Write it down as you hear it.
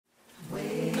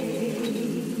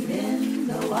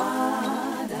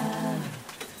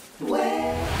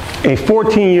A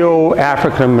 14-year-old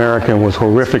African American was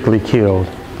horrifically killed.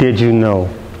 Did you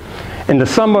know? In the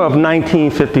summer of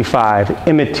 1955,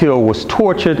 Emmett Till was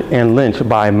tortured and lynched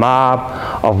by a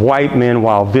mob of white men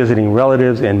while visiting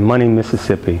relatives in Money,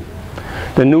 Mississippi.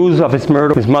 The news of his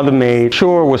murder his mother made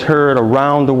sure was heard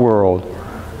around the world.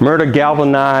 Murder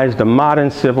galvanized the modern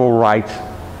civil rights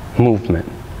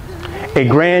movement. A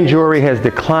grand jury has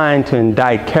declined to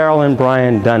indict Carolyn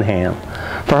Bryant Dunham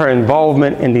for her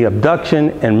involvement in the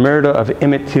abduction and murder of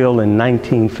Emmett Till in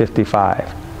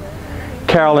 1955.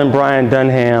 Carolyn Bryant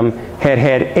Dunham had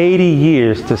had 80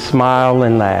 years to smile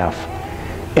and laugh.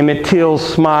 Emmett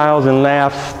Till's smiles and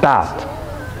laughs stopped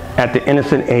at the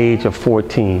innocent age of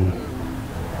 14.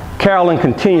 Carolyn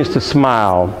continues to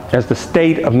smile as the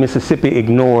state of Mississippi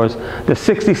ignores the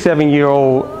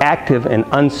 67-year-old active and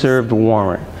unserved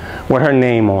warrant with her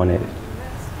name on it.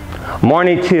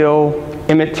 Marnie Till,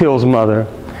 Emmett Till's mother,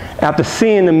 after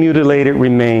seeing the mutilated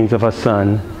remains of her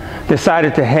son,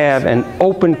 decided to have an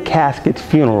open casket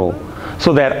funeral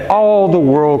so that all the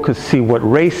world could see what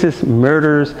racist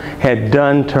murderers had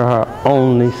done to her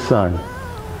only son.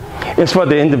 It's for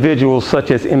the individuals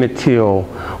such as Emmett Till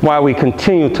why we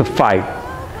continue to fight.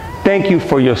 Thank you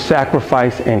for your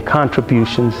sacrifice and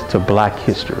contributions to Black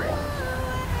history.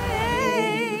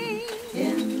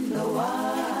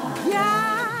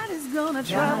 God is gonna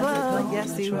trouble,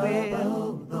 yes he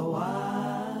will.